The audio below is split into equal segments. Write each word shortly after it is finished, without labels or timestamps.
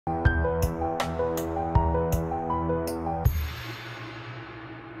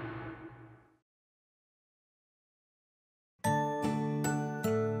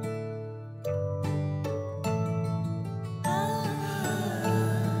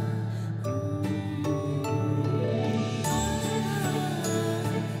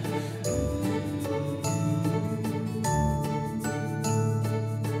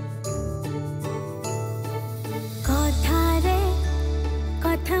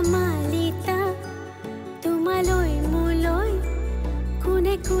মালিতা তোমালৈ মোলৈ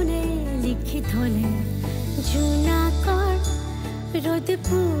কোনে কোনে লিখি থলে জোনাকৰ ৰ'দ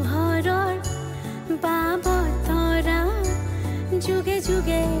পোহৰৰ বাবতৰা যুগে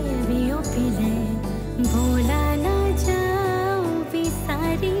যুগে বিয়পিলে ভোলা নাযাওঁ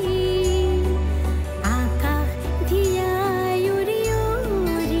বিচাৰি আকাশ ধিয়াই উৰি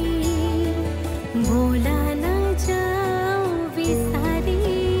উৰি ভোলা নাযাওঁ বিচাৰি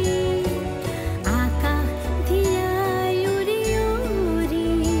আকাশ ধিয়াই উৰি উৰি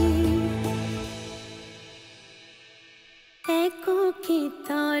একুকি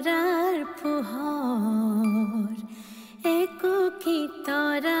তৰাৰ পোহৰ একুকি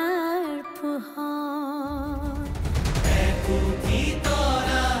তৰাৰ পোহৰ একুকি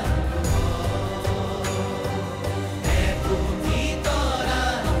তৰাৰ একুকি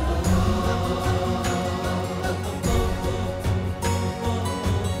তৰাৰ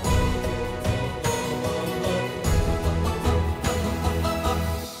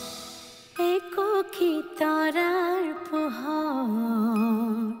একুকি তৰাৰ পোহৰ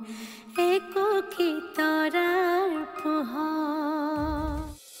একুকি তৰাৰ পোহৰ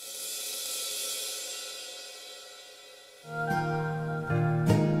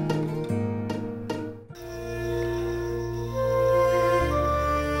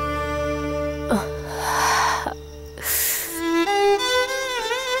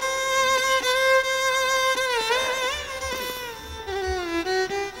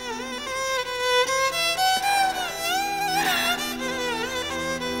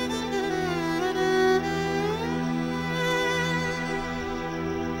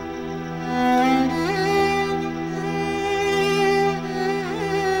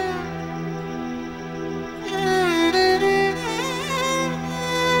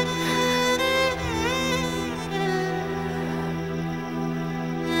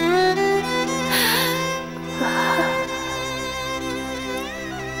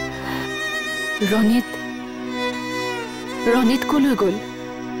ৰণিত কলৈ গ'ল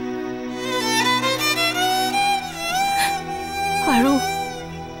আৰু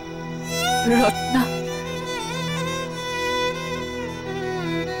ৰত্না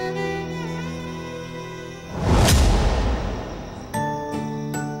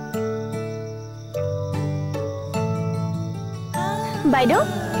বাইদেউ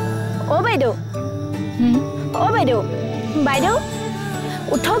অ বাইদেউ অ বাইদেউ বাইদেউ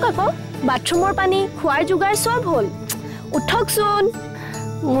উঠক আকৌ বাথৰুমৰ পানী খোৱাৰ যোগাৰ সব হ'ল উঠকচোন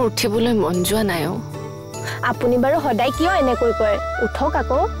মোৰ উঠিবলৈ মন যোৱা নাই আপুনি বাৰু সদায় কিয় এনেকৈ কয় উঠক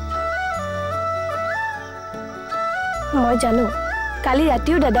আকৌ মই জানো কালি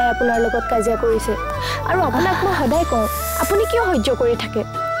ৰাতিও দাদাই আপোনাৰ লগত কাজিয়া কৰিছে আৰু আপোনাক মই সদায় কওঁ আপুনি কিয় সহ্য কৰি থাকে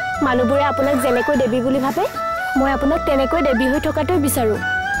মানুহবোৰে আপোনাক যেনেকৈ দেৱী বুলি ভাবে মই আপোনাক তেনেকৈ দেৱী হৈ থকাটোই বিচাৰো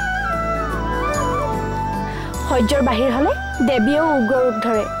সহ্যৰ বাহিৰ হলে দেৱীয়েও উগ্ৰ ৰূপ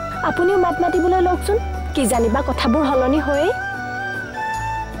ধৰে আপুনিও মাত মাতিবলৈ লওকচোন কি জানিবা কথাবোৰ হলনি হয়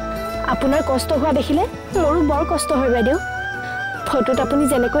আপোনাৰ কষ্ট হোৱা দেখিলে মোৰো বৰ কষ্ট হয় বাইদেউ ফটোত আপুনি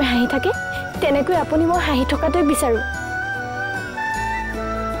যেনেকৈ হাঁহি থাকে তেনেকৈ আপুনি মই হাঁহি থকাটোই বিচাৰো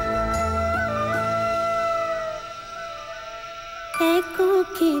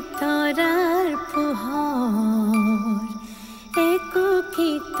একুকি তৰাৰ পোহৰ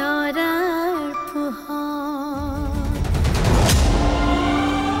একুকি তৰাৰ পোহৰ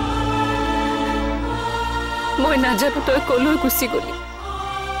মই নাজানো তই কলৈ গুচি গলি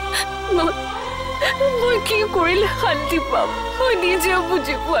মই কি কৰিলে শান্তি পাম মই নিজেও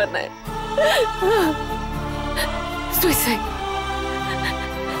বুজি পোৱা নাই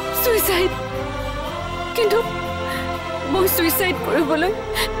সুইচাইড কিন্তু মই সুইচাইড কৰিবলৈ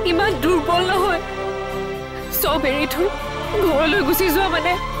ইমান দুৰ্বল নহয় সব এৰি থৈ ঘৰলৈ গুচি যোৱা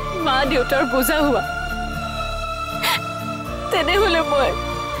মানে মা দেউতাৰ বোজা হোৱা তেনেহলে মই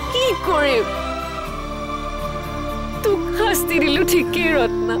কি কৰিম তোক শাস্তি দিলো ঠিকেই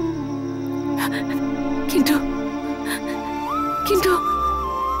ৰত্না কিন্তু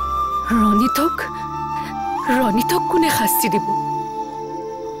ৰণিতক কোনে শাস্তি দিব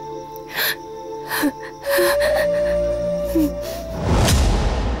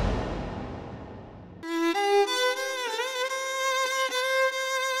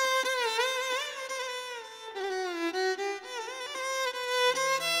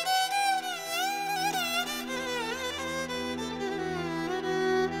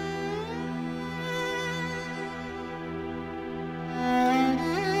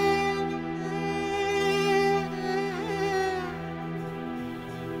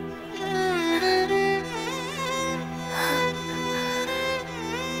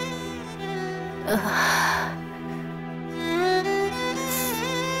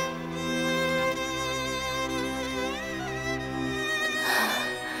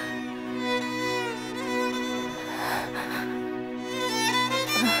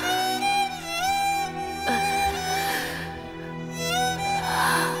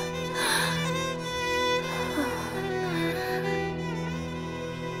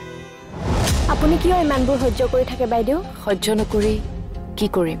আপুনি কিয় ইমানবোৰ সহ্য কৰি থাকে বাইদেউ সহ্য নকৰি কি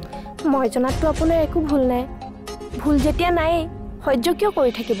কৰিম মই জনাততো আপোনাৰ একো ভুল নাই ভুল যেতিয়া নাই সহ্য কিয়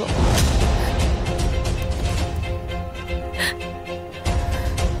কৰি থাকিব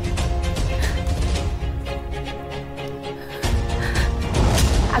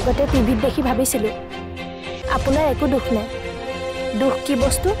আগতে টিভিত দেখি ভাবিছিলো আপোনাৰ একো দুখ নাই দুখ কি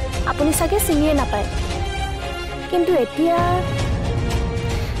বস্তু আপুনি চাগে চিনিয়ে নাপায় কিন্তু এতিয়া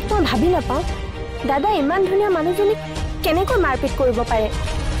মই ভাবি নাপাওঁ দাদা ইমান ধুনীয়া মানুহজনীক কেনেকৈ মাৰপিট কৰিব পাৰে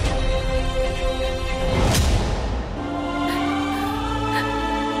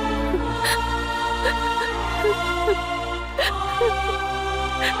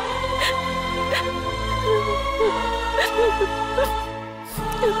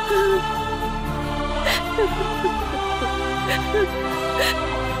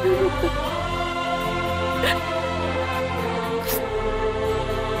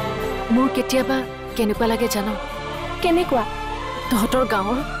মোৰ কেতিয়াবা কেনেকুৱা লাগে জানো কেনেকুৱা তহঁতৰ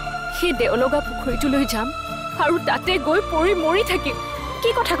গাঁৱৰ সেই দেওলগা পুখুৰীটোলৈ যাম আৰু তাতে গৈ পৰি মৰি থাকিম কি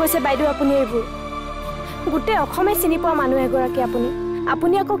কথা কৈছে বাইদেউ আপুনি এইবোৰ গোটেই অসমে চিনি পোৱা মানুহ এগৰাকী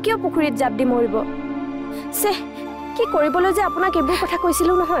আপুনি আকৌ কিয় পুখুৰীত জাপ দি মৰিব চে কি কৰিবলৈ যে আপোনাক এইবোৰ কথা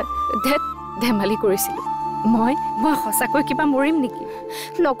কৈছিলো নহয় ধেত ধেমালি কৰিছিলো মই সঁচাকৈ কিবা মৰিম নেকি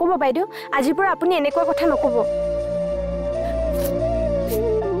নক'ব বাইদেউ আজিৰ পৰা আপুনি এনেকুৱা কথা নক'ব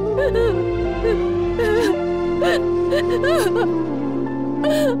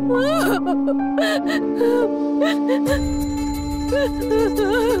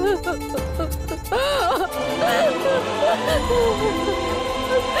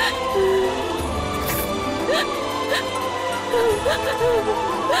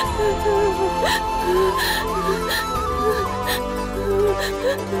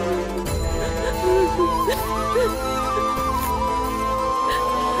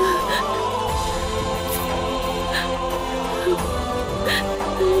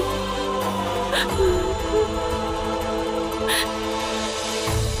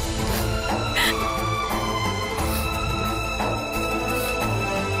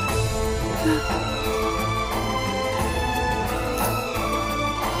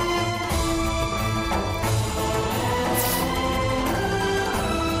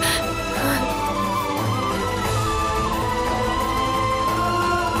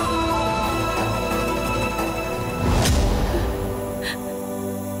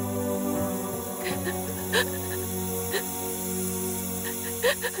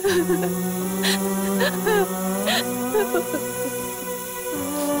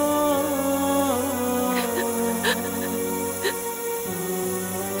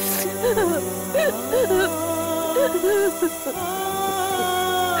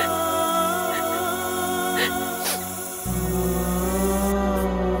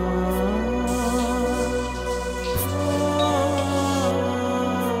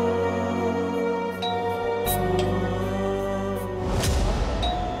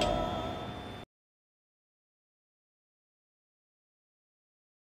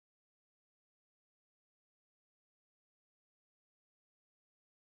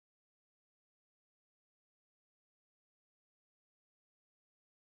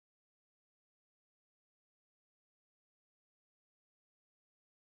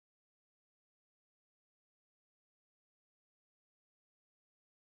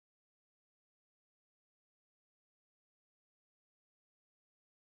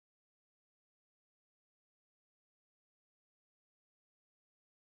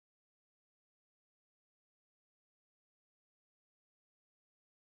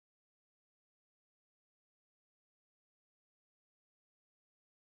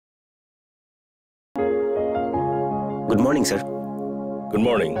Good morning, sir. Good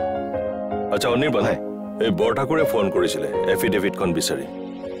morning. আচ্ছা অনিৰ্বাণ এই বৰঠাকুৰে ফোন কৰিছিলে এফিডেভিটখন বিচাৰি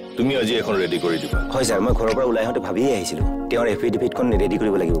তুমি আজি এখন ৰেডি কৰি দিবা হয় স্যাৰ মই ঘৰৰ পৰা ওলাই আহোঁতে ভাবিয়ে আহিছিলোঁ তেওঁৰ এফিডেভিটখন ৰেডি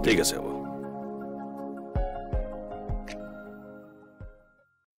কৰিব লাগিব ঠিক আছে হ'ব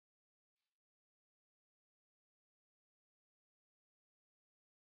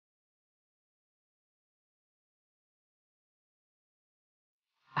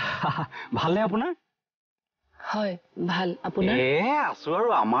ভালনে আপোনাৰ হয় ভাল আপোনাৰ আছো আৰু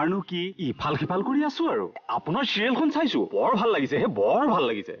আমাৰনো কি ইফাল সিফাল কৰি আছো আৰু আপোনাৰ চিৰিয়েলখন চাইছো বৰ ভাল লাগিছে বৰ ভাল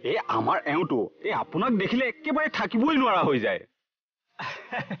লাগিছে আমাৰ এওঁটো আপোনাক দেখিলে একেবাৰে থাকিবই নোৱাৰা হৈ যায়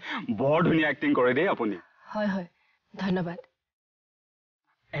বৰ ধুনীয়া এক্টিং কৰে দেই আপুনি হয় হয় ধন্যবাদ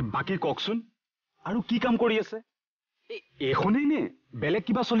বাকী কওকচোন আৰু কি কাম কৰি আছে এইখনেই নে বেলেগ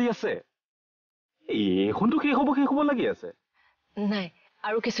কিবা চলি আছে এইখনতো শেষ হ'ব লাগি আছে নাই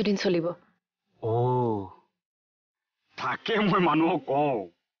আৰু কিছুদিন চলিব তাকে মই মানুহক কওঁ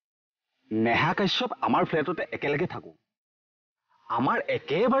নেহা কাশ্যপ আমাৰ ফ্লেটতে একেলগে থাকো আমাৰ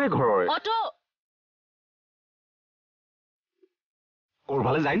একেবাৰে ঘৰৰে অটো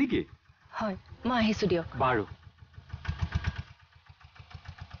কৰবালে যায় নেকি হয় মই আহিছো দিয়ক বাৰু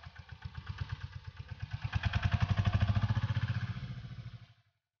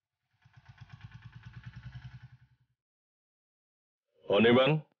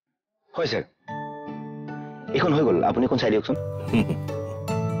অনিৰ্বাণ হয় স্যাৰ এখন হৈ গ'ল আপুনি কোন চাই দিয়কচোন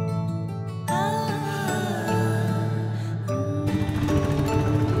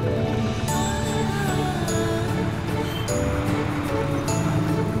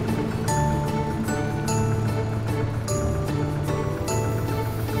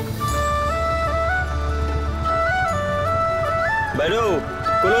বাইদেউ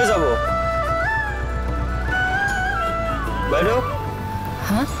কলৈ যাব বাইদেউ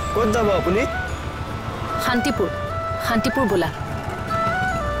হা ক'ত যাব আপুনি শান্তিপুৰ বোলা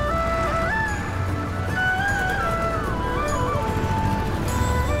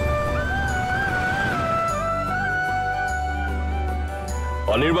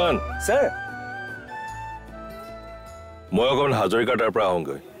অনিৰ্বাণ স্যাৰ মই অকমান হাজৰিকাৰ তাৰ পৰা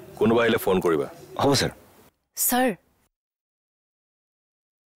আহোঁগৈ কোনোবা আহিলে ফোন কৰিবা হ'ব স্যাৰ স্যাৰ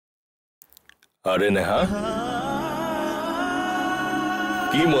আৰে নেহা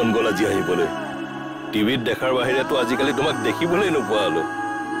কি মন গ'ল আজি আহিবলৈ টিভিত দেখাৰ বাহিৰেতো আজিকালি তোমাক দেখিবলৈ নোপোৱা হলো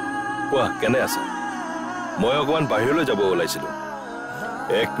কোৱা কেনে আছা মই অকমান বাহিৰলৈ যাব ওলাইছিলো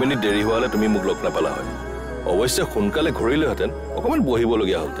 1 মিনিট দেৰি হোৱালে তুমি মোক লগ নাপালা হয় অৱশ্যে সোনকালে ঘূৰিলেহেঁতেন অকমান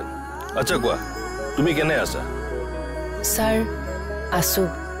বহিবলগীয়া হ'লহেঁতেন আচ্ছা কোৱা তুমি কেনে আছা স্যাৰ আছো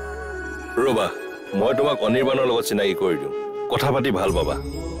ৰবা মই তোমাক অনিৰ্বাণৰ লগত চিনাকি কৰি দিওঁ কথা পাতি ভাল পাবা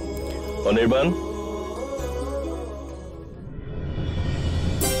অনিৰ্বাণ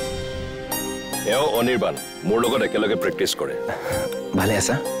এও অনিৰ্বাণ মোৰ লগত একেলগে প্ৰেক্টিছ কৰে ভালে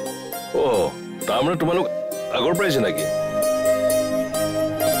আছা তাৰমানে তোমালোক আগৰ পৰাই চিনাকি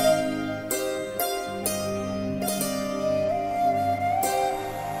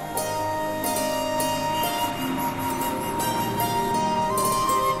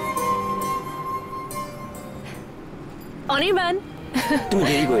অনিৰ্বাণ তুমি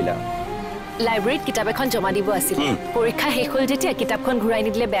দেৰি কৰিলা লাইব্ৰেৰীত কিতাপ এখন জমা দিব আছিল পৰীক্ষা শেষ হ'ল যেতিয়া কিতাপখন ঘূৰাই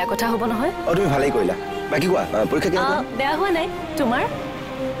নিদিলে বেয়া কথা হ'ব নহয় তুমি ভালেই কৰিলা বাকি কোৱা পৰীক্ষা কেনেকুৱা বেয়া হোৱা নাই তোমাৰ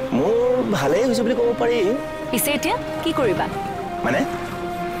মোৰ ভালেই হৈছে বুলি ক'ব পাৰি পিছে এতিয়া কি কৰিবা মানে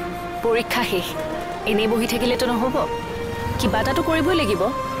পৰীক্ষা শেষ এনেই বহি থাকিলেতো নহ'ব কিবা এটাতো কৰিবই লাগিব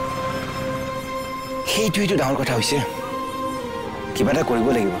সেইটোৱেইটো ডাঙৰ কথা হৈছে কিবা এটা কৰিব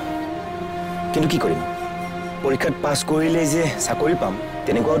লাগিব কিন্তু কি কৰিম পৰীক্ষাত পাছ কৰিলে যে চাকৰি পাম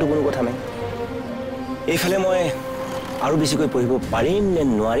তেনেকুৱাওতো কোনো কথা নাই এইফালে মই আৰু বেছিকৈ পঢ়িব পাৰিম নে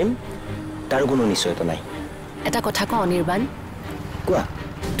নোৱাৰিম তাৰ কোনো নিশ্চয়তা নাই এটা কথা কওঁ অনিৰ্বাণ কোৱা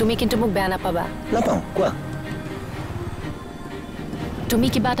তুমি কিন্তু মোক বেয়া নাপাবা নাপাওঁ কোৱা তুমি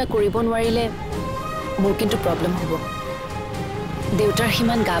কিবা এটা কৰিব নোৱাৰিলে মোৰ কিন্তু প্ৰব্লেম হ'ব দেউতাৰ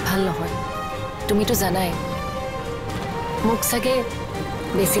সিমান গা ভাল নহয় তুমিতো জানাই মোক চাগে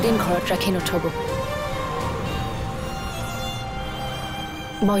বেছিদিন ঘৰত ৰাখি নথব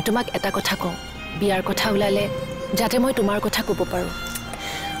মই তোমাক এটা কথা কওঁ বিয়াৰ কথা ওলালে যাতে মই তোমাৰ কথা ক'ব পাৰোঁ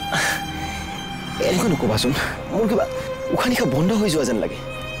এনেকুৱা নক'বাচোন মোৰ কিবা উশাহ নিশাহ বন্ধ হৈ যোৱা যেন লাগে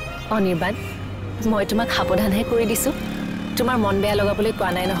অনিৰ্বাণ মই তোমাক সাৱধানহে কৰি দিছোঁ তোমাৰ মন বেয়া লগাবলৈ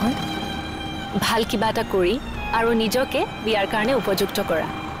কোৱা নাই নহয় ভাল কিবা এটা কৰি আৰু নিজকে বিয়াৰ কাৰণে উপযুক্ত কৰা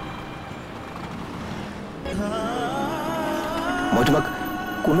মই তোমাক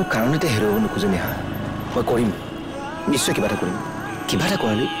কোনো কাৰণতে হেৰুৱাব নোখোজো নেহা মই কৰিম নিশ্চয় কিবা এটা কৰিম কিবা এটা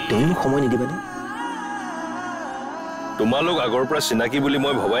কৰালে তুমি মোক সময় নিদিবানে তোমালোক আগৰ পৰা চিনাকি বুলি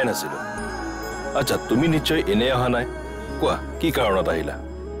মই ভবাই নাছিলো আচ্ছা তুমি নিশ্চয় এনে অহা নাই কোৱা কি কাৰণত আহিলা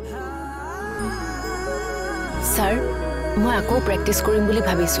ছাৰ মই আকৌ প্ৰেক্টিছ কৰিম বুলি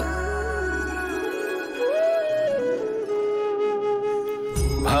ভাবিছোঁ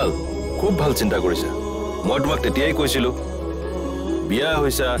ভাল খুব ভাল চিন্তা কৰিছা মই তোমাক তেতিয়াই কৈছিলো বিয়া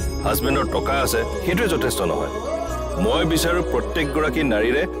হৈছা হাজবেণ্ডৰ টকা আছে সেইটোৱে যথেষ্ট নহয় মই বিচাৰো প্ৰত্যেকগৰাকী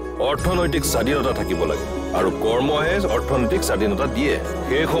নাৰীৰে অৰ্থনৈতিক স্বাধীনতা থাকিব লাগে আৰু কৰ্মহে অৰ্থনৈতিক স্বাধীনতা দিয়ে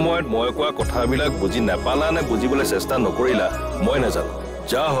সেই সময়ত মই কোৱা কথাবিলাক বুজি নাপালা নে বুজিবলৈ চেষ্টা নকৰিলা মই নাজানো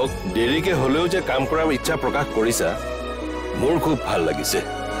যা হওক দেৰিকে হ'লেও যে কাম কৰাৰ ইচ্ছা প্ৰকাশ কৰিছা মোৰ খুব ভাল লাগিছে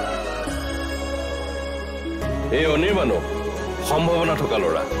এই অনিৰ্বাণ সম্ভাৱনা থকা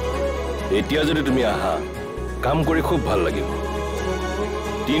ল'ৰা এতিয়া যদি তুমি আহা কাম কৰি খুব ভাল লাগিব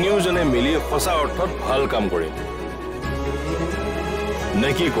তিনিওজনে মিলি সঁচা অৰ্থত ভাল কাম কৰিম নে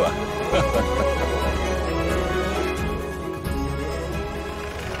কি কোৱা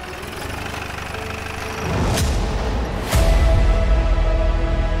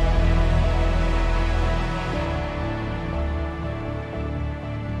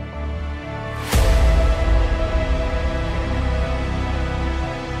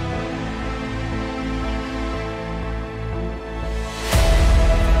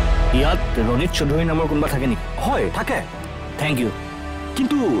তাত ৰণিত চৌধুৰী নামৰ কোনোবা থাকে নেকি? হয় থাকে। Thank U.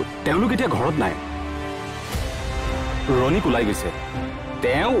 কিন্তু তেওঁলোক এতিয়া ঘৰত নাই। ৰণিক ওলাই গৈছে।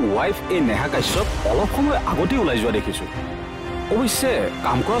 তেওঁ ৱাইফ এই নেহা কাশ্যপ অলপ সময় আগতেই ওলাই যোৱা দেখিছোঁ। অৱশ্যে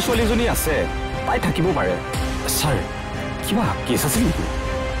কাম কৰা ছোৱালীজনী আছে, তাই থাকিব পাৰে। ছাৰ কিবা কেছ আছিল নেকি?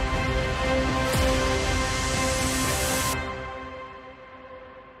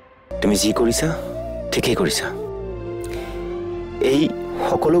 তুমি যি কৰিছা ঠিকেই কৰিছা। এই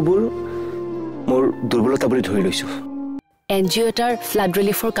সকলোবোৰ মোৰ দুৰ্বলতা বুলি ধৰি লৈছো। NGO এটাৰ ফ্লাড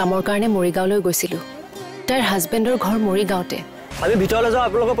ৰিলিফৰ কামৰ কাৰণে মৰিগাঁওলৈ গৈছিলোঁ। তাইৰ হাজবেণ্ডৰ ঘৰ মৰিগাঁওতে। আমি ভিতৰলৈ যাওঁ,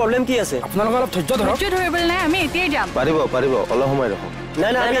 আপোনালোকৰ প্ৰব্লেম কি আছে? আপোনালোকে অলপ ধৈৰ্য ধৰক। ধৈৰ্য ধৰিবলৈ নাই, আমি এতিয়াই যাম। পাৰিব অলপ সময় ৰখক।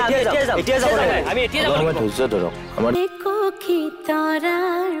 নাই আমি এতিয়াই যাম। এতিয়া যাব লাগে। আমি এতিয়া যাব লাগে। ধৈৰ্য ধৰক। আমাৰ Ekuki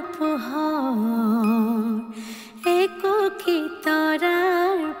Torar Puhor, Ekuki Torar